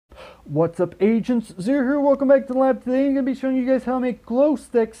What's up, agents? Zer here. Welcome back to the lab. Today I'm going to be showing you guys how to make glow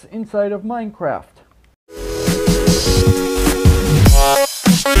sticks inside of Minecraft.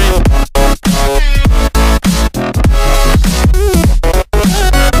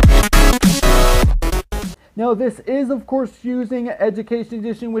 Now this is of course using Educaion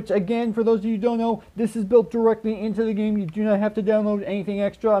Edition, which again, for those of you who don't know, this is built directly into the game. You do not have to download anything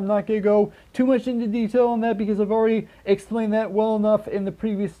extra. I'm not going to go too much into detail on that because I've already explained that well enough in the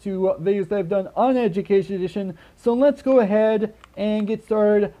previous two videos that I've done on Educaion Edition. So let's go ahead and get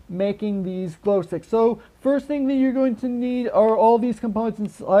started making these glow sticks. So first thing that you're going to need are all these components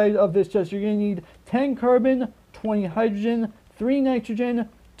inside of this chest. You're going to need 10 carbon, 20 hydrogen, 3 nitrogen,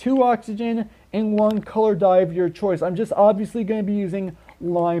 2 oxygen, and 1 color dye of your choice. I'm just obviously going to be using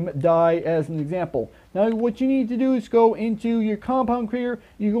lime dye as an example. Now what you need to do is go into your compound creator.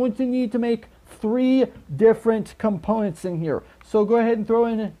 You're going to need to make 3 different components in here. So go ahead and throw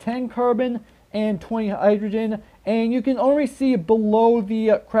in 10 carbon and 20 hydrogen, and you can already see below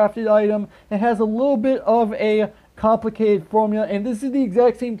the crafted item it has a little bit of a complicated formula, and this is the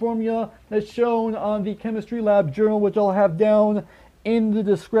exact same formula that's shown on the chemistry lab journal, which I'll have down in the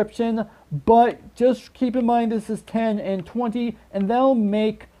description. But just keep in mind this is 10 and 20, and that'll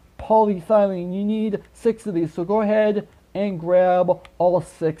make polyethylene. You need 6 of these, so go ahead and grab all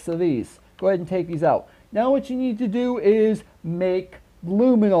 6 of these. Go ahead and take these out. Now what you need to do is make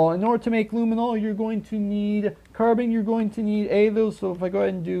luminol. In order to make luminol, you're going to need carbon. You're going to need 8 of those, so if I go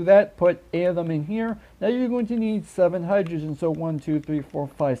ahead and do that, put 8 of them in here. Now you're going to need 7 hydrogen, so 1, 2, 3, 4,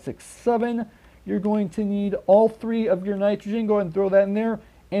 5, 6, 7. You're going to need all 3 of your nitrogen. Go ahead and throw that in there.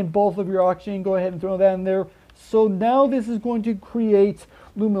 And both of your oxygen. Go ahead and throw that in there. So now this is going to create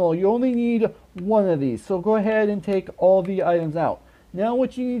luminol. You only need 1 of these. So go ahead and take all the items out. Now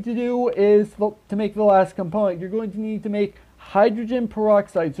what you need to do is, to make the last component, you're going to need to make hydrogen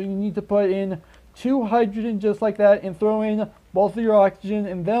peroxide. So you need to put in 2 hydrogen just like that and throw in both of your oxygen,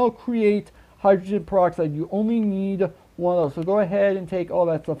 and that'll create hydrogen peroxide. You only need 1 of those. So go ahead and take all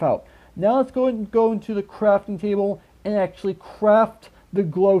that stuff out. Now let's go into the crafting table and actually craft the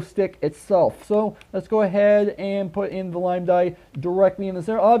glow stick itself. So let's go ahead and put in the lime dye directly in the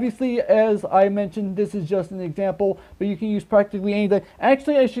center. Obviously, as I mentioned, this is just an example, but you can use practically any dye.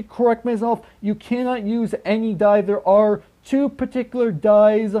 Actually, I should correct myself. You cannot use any dye. There are 2 particular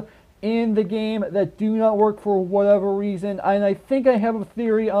dyes in the game that do not work for whatever reason, and I think I have a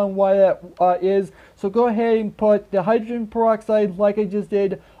theory on why that is. So go ahead and put the hydrogen peroxide like I just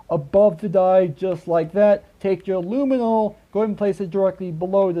did above the dye, just like that. Take your luminol, go ahead and place it directly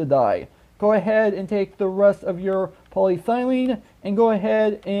below the dye. Go ahead and take the rest of your polyethylene and go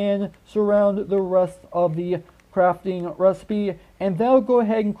ahead and surround the rest of the crafting recipe, and that'll go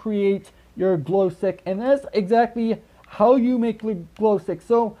ahead and create your glow stick. And that's exactly how you make the glow stick.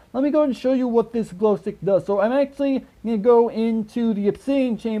 So let me go and show you what this glow stick does. So I'm actually going to go into the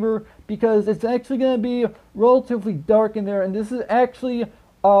obsidian chamber because it's actually going to be relatively dark in there, and this is actually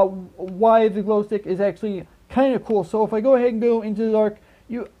why the glow stick is actually kind of cool. So if I go ahead and go into the dark,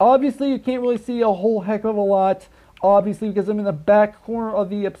 you can't really see a whole heck of a lot, obviously, because I'm in the back corner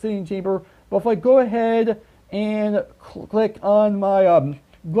of the obsidian chamber. But if I go ahead and click on my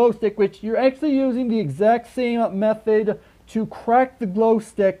glow stick, which you're actually using the exact same method to crack the glow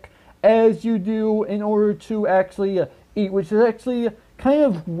stick as you do in order to actually eat, which is actually kind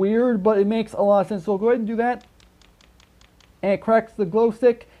of weird, but it makes a lot of sense. So go ahead and do that, and it cracks the glow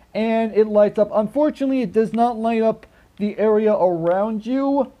stick and it lights up. Unfortunately, it does not light up the area around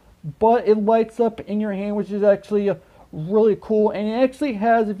you, but it lights up in your hand, which is actually really cool. And it actually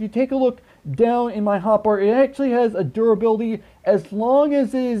has, if you take a look down in my hotbar, it actually has a durability. As long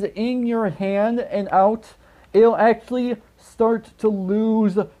as it is in your hand and out, it'll actually start to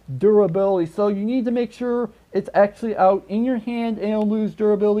lose durability. So you need to make sure it's actually out in your hand and it'll lose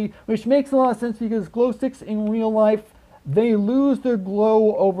durability, which makes a lot of sense because glow sticks in real life, they lose their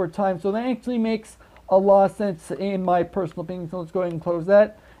glow over time. So that actually makes a lot of sense in my personal opinion. So let's go ahead and close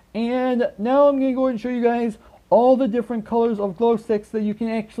that. And now I'm going to go ahead and show you guys all the different colors of glow sticks that you can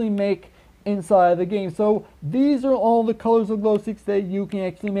actually make inside the game. So these are all the colors of glow sticks that you can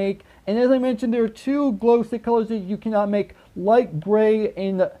actually make. And as I mentioned, there are 2 glow stick colors that you cannot make: light gray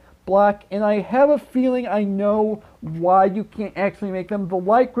and black. And I have a feeling I know why you can't actually make them. The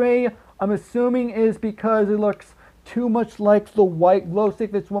light gray, I'm assuming, is because it looks too much like the white glow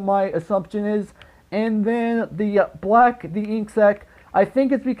stick. That's what my assumption is. And then the black, the ink sac, I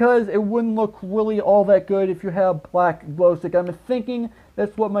think it's because it wouldn't look really all that good if you have black glow stick. I'm thinking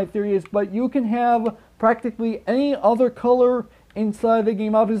that's what my theory is, but you can have practically any other color inside the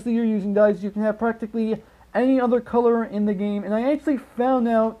game. Obviously you're using dyes. You can have practically any other color in the game, and I actually found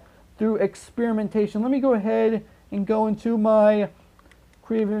out through experimentation. Let me go ahead and go into my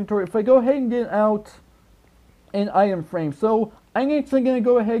creative inventory. If I go ahead and get out an item frame, so I'm actually going to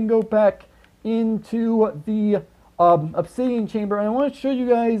go ahead and go back into the obsidian chamber, and I want to show you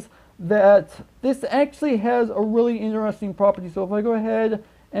guys that this actually has a really interesting property. So if I go ahead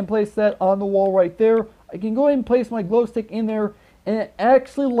and place that on the wall right there, I can go ahead and place my glow stick in there, and it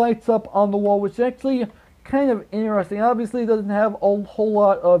actually lights up on the wall, which is actually kind of interesting. Obviously it doesn't have a whole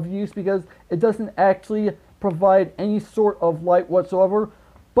lot of use because it doesn't actually provide any sort of light whatsoever,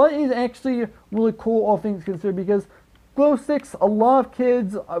 but it's actually really cool, all things considered, because glow sticks, a lot of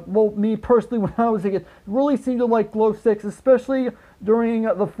kids, well, me personally when I was a kid, really seemed to like glow sticks, especially during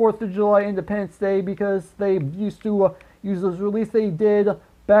the 4th of July Independence Day, because they used to use those, or at least they did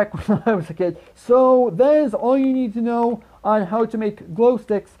back when I was a kid. So that is all you need to know on how to make glow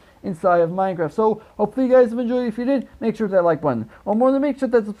sticks inside of Minecraft. So hopefully you guys have enjoyed. If you did, make sure to hit that like button. Or more than make sure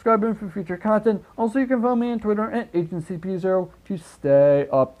that subscribe button for future content. Also, you can follow me on Twitter at AgentCP0 to stay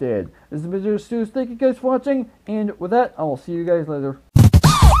updated. This is Mr. Stu. Thank you guys for watching, and with that, I will see you guys later.